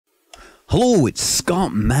Hello, it's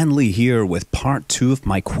Scott Manley here with part 2 of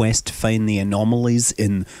my quest to find the anomalies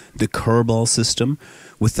in the Kerbal system.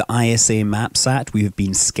 With the ISA Mapsat, we have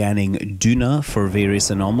been scanning Duna for various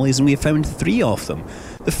anomalies, and we have found 3 of them.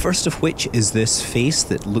 The first of which is this face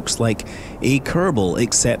that looks like a Kerbal,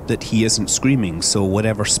 except that he isn't screaming, so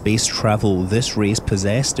whatever space travel this race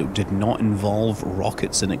possessed, it did not involve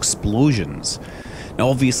rockets and explosions. Now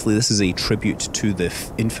obviously this is a tribute to the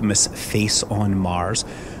infamous face on Mars,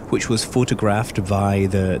 which was photographed by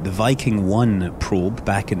the Viking 1 probe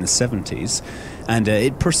back in the 70s, and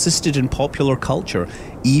it persisted in popular culture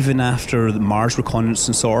even after the Mars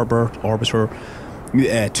Reconnaissance Orbiter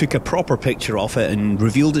took a proper picture of it and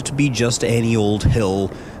revealed it to be just any old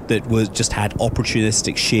hill that just had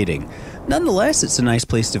opportunistic shading. Nonetheless, it's a nice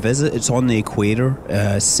place to visit. It's on the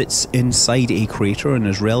equator, sits inside a crater, and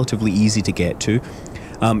is relatively easy to get to.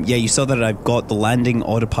 Yeah, you saw that I've got the landing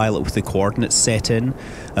autopilot with the coordinates set in.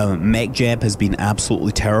 MechJeb has been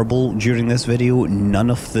absolutely terrible during this video.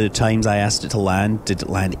 None of the times I asked it to land did it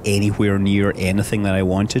land anywhere near anything that I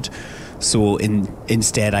wanted. So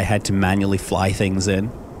instead I had to manually fly things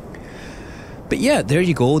in. But yeah, there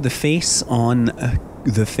you go. The face on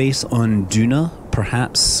Duna.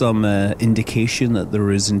 Perhaps some indication that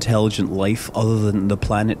there is intelligent life other than the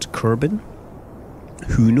planet Kerbal.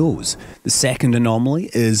 Who knows? The second anomaly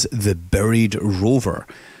is the Buried Rover.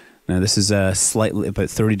 Now this is slightly about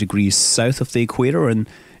 30 degrees south of the equator, and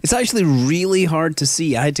it's actually really hard to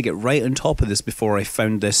see. I had to get right on top of this before I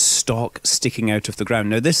found this stalk sticking out of the ground.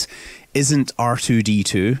 Now this isn't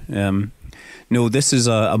R2-D2. No, this is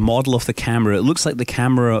a model of the camera. It looks like the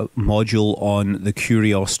camera module on the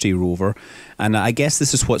Curiosity rover. And I guess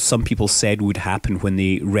this is what some people said would happen when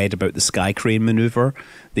they read about the sky crane maneuver.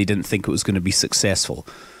 They didn't think it was going to be successful.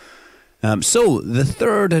 So, the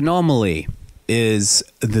third anomaly is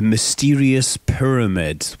the mysterious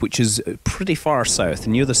pyramid, which is pretty far south,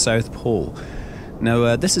 near the South Pole.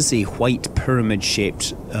 Now, this is a white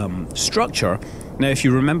pyramid-shaped structure. Now, if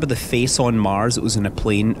you remember the face on Mars, it was in a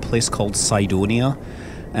place called Cydonia,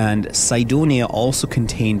 and Cydonia also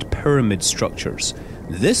contained pyramid structures.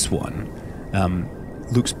 This one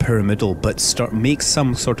looks pyramidal, but makes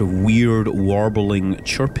some sort of weird, warbling,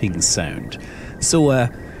 chirping sound. So,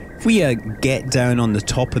 if we get down on the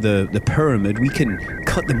top of the pyramid, we can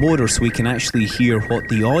cut the motor so we can actually hear what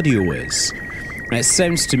the audio is. And it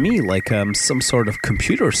sounds to me like some sort of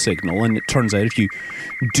computer signal, and it turns out if you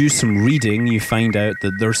do some reading, you find out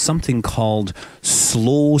that there's something called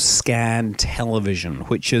slow scan television,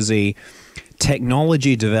 which is a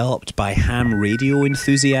technology developed by ham radio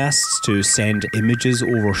enthusiasts to send images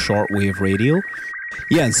over shortwave radio.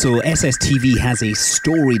 Yeah, so SSTV has a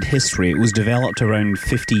storied history. It was developed around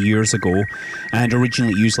 50 years ago and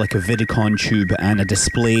originally used like a Vidicon tube and a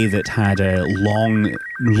display that had a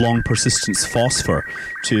long persistence phosphor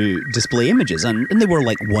to display images. And they were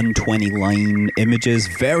like 120 line images,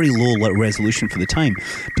 very low resolution for the time.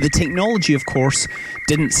 But the technology, of course,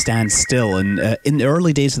 didn't stand still. And in the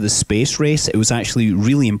early days of the space race, it was actually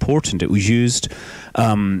really important. It was used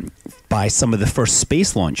by some of the first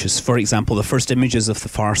space launches. For example, the first images of the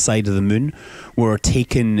far side of the moon were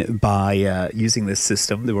taken by using this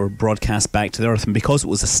system. They were broadcast back to the Earth, and because it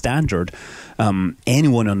was a standard,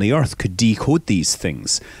 anyone on the Earth could decode these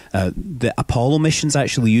things. The Apollo missions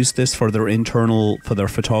actually used this for their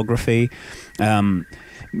photography.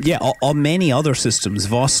 Yeah, on many other systems,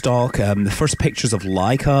 Vostok, the first pictures of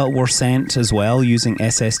Laika were sent as well using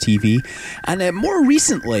SSTV. And more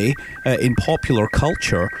recently, in popular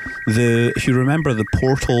culture, if you remember the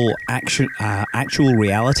Portal actual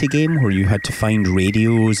reality game where you had to find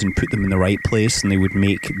radios and put them in the right place and they would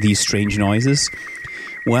make these strange noises.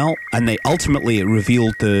 Well, and they ultimately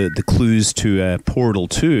revealed the clues to Portal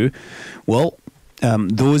 2. Well,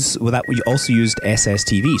 that we also used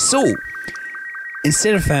SSTV. So,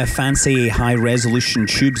 instead of fancy high-resolution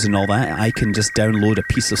tubes and all that, I can just download a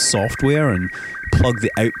piece of software and plug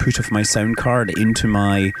the output of my sound card into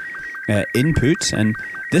my input, and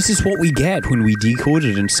this is what we get when we decode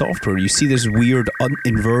it in software. You see this weird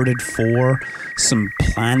inverted 4, some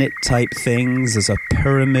planet-type things, there's a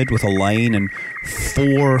pyramid with a line and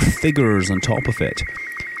 4 figures on top of it.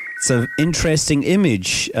 It's an interesting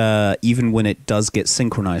image, even when it does get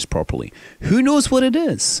synchronized properly. Who knows what it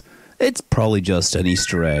is? It's probably just an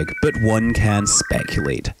Easter egg, but one can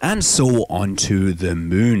speculate. And so on to the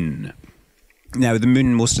moon. Now, the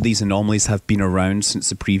moon, most of these anomalies have been around since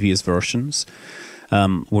the previous versions.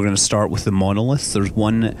 We're going to start with the monolith. There's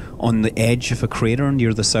one on the edge of a crater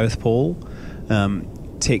near the South Pole.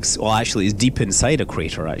 It's deep inside a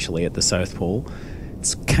crater, actually, at the South Pole.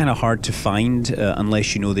 It's kind of hard to find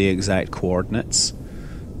unless you know the exact coordinates.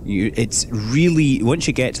 It's really, once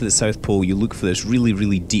you get to the South Pole, you look for this really,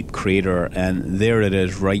 really deep crater, and there it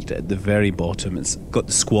is right at the very bottom. It's got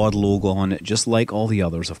the squad logo on it, just like all the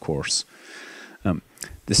others, of course.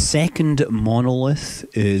 The second monolith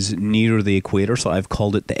is near the equator, so I've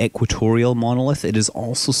called it the Equatorial Monolith. It is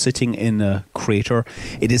also sitting in a crater.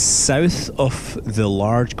 It is south of the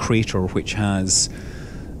large crater, which has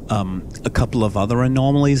a couple of other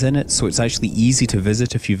anomalies in it, so it's actually easy to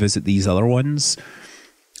visit if you visit these other ones.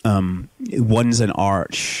 One's an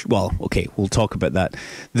arch. Well, okay, we'll talk about that.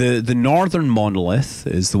 The northern monolith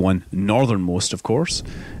is the one northernmost, of course,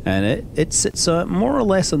 and it sits more or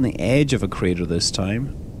less on the edge of a crater this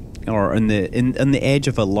time, or on the edge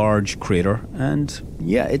of a large crater, and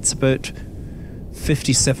yeah, it's about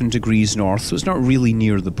 57 degrees north, so it's not really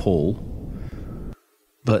near the pole.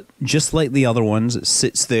 But just like the other ones, it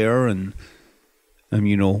sits there and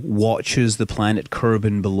you know, watches the planet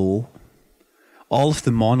Kerbal below. All of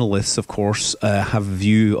the monoliths, of course, have a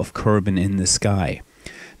view of Kerbal in the sky.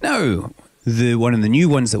 Now, one of the new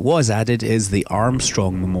ones that was added is the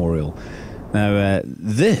Armstrong Memorial. Now,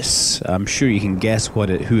 this, I'm sure you can guess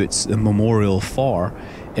who it's a memorial for.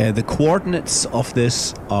 The coordinates of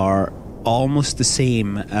this are almost the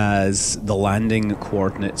same as the landing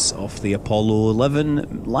coordinates of the Apollo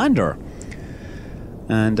 11 lander.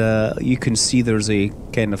 And you can see there's a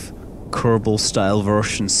kind of Kerbal style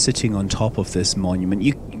version sitting on top of this monument.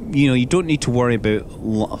 You know, you don't need to worry about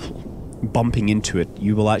bumping into it.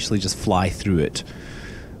 You will actually just fly through it.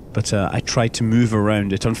 But I tried to move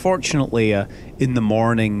around it. Unfortunately, in the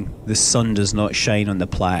morning, the sun does not shine on the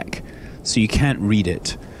plaque, so you can't read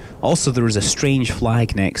it. Also, there is a strange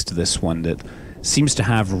flag next to this one that seems to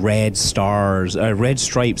have red stars, red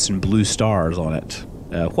stripes and blue stars on it.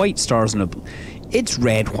 White stars and it's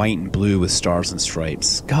red, white, and blue with stars and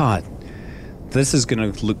stripes. God, this is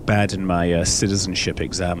going to look bad in my citizenship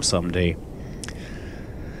exam someday.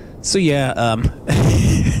 So yeah,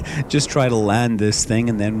 just try to land this thing,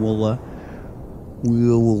 and then we'll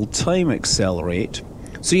time accelerate.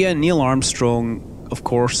 So yeah, Neil Armstrong, of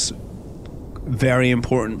course, very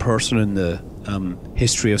important person in the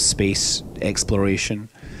history of space exploration.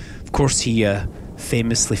 Of course, he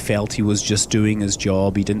famously felt he was just doing his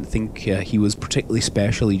job. He didn't think he was particularly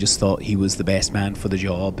special. He just thought he was the best man for the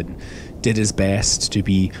job and did his best to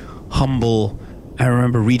be humble. I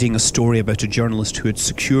remember reading a story about a journalist who had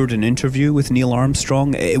secured an interview with Neil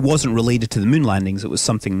Armstrong. It wasn't related to the moon landings, it was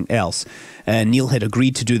something else. Neil had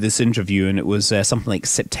agreed to do this interview, and it was something like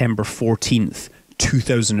September 14th,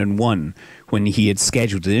 2001, when he had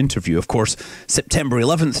scheduled the interview. Of course, September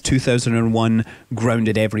 11th, 2001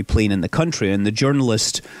 grounded every plane in the country, and the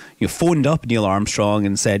journalist phoned up Neil Armstrong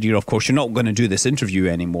and said, of course, you're not going to do this interview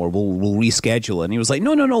anymore. We'll reschedule. And he was like,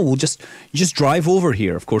 no, we'll just drive over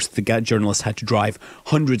here. Of course, the journalist had to drive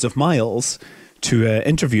hundreds of miles to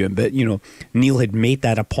interview him, but Neil had made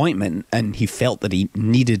that appointment, and he felt that he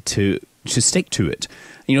needed to stick to it.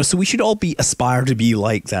 So we should all aspire to be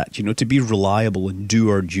like that, to be reliable and do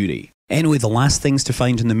our duty. Anyway, the last things to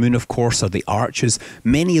find on the moon, of course, are the arches.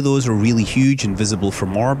 Many of those are really huge and visible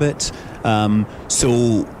from orbit,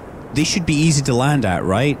 so they should be easy to land at,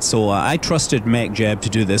 right? So I trusted MechJeb to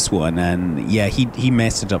do this one, and yeah, he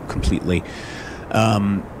messed it up completely.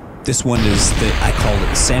 This one is I call it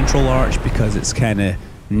the central arch because it's kind of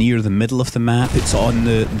near the middle of the map. It's on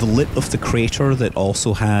the lip of the crater that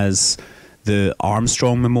also has the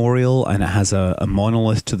Armstrong Memorial, and it has a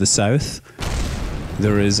monolith to the south.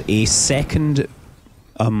 There is a second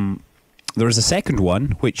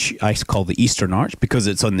one, which I call the Eastern Arch because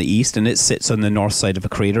it's on the east and it sits on the north side of a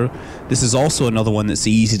crater. This is also another one that's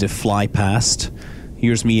easy to fly past.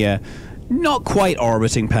 Here's me not quite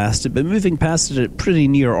orbiting past it, but moving past it at pretty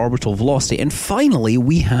near orbital velocity. And finally,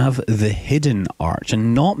 we have the Hidden Arch,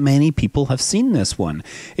 and not many people have seen this one.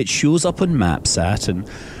 It shows up on Mapsat, and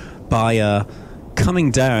by coming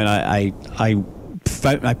down, I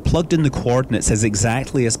plugged in the coordinates as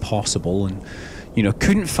exactly as possible, and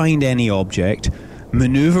couldn't find any object.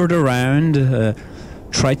 Maneuvered around,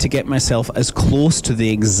 tried to get myself as close to the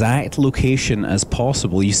exact location as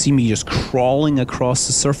possible. You see me just crawling across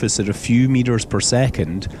the surface at a few meters per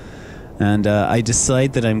second, and I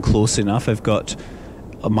decide that I'm close enough. I've got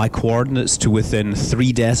my coordinates to within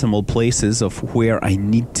 3 decimal places of where I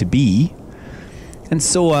need to be. And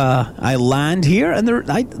so I land here, and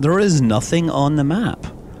there is nothing on the map.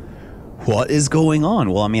 What is going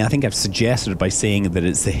on? Well, I think I've suggested by saying that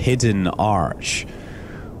it's the Hidden Arch.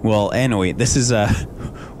 Well, anyway, this is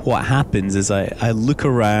what happens is I look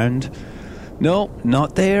around. No,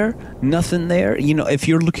 not there. Nothing there. If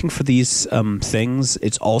you're looking for these things,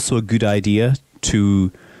 it's also a good idea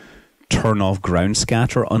to turn off ground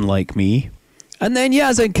scatter, unlike me. And then, yeah,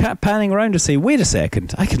 as I kept panning around to say, wait a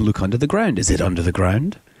second, I can look under the ground. Is it under the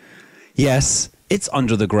ground? Yes, it's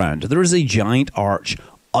under the ground. There is a giant arch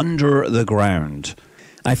under the ground.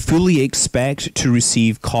 I fully expect to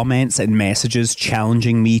receive comments and messages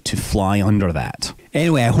challenging me to fly under that.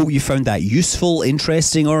 Anyway, I hope you found that useful,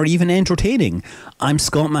 interesting, or even entertaining. I'm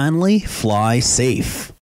Scott Manley. Fly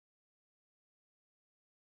safe.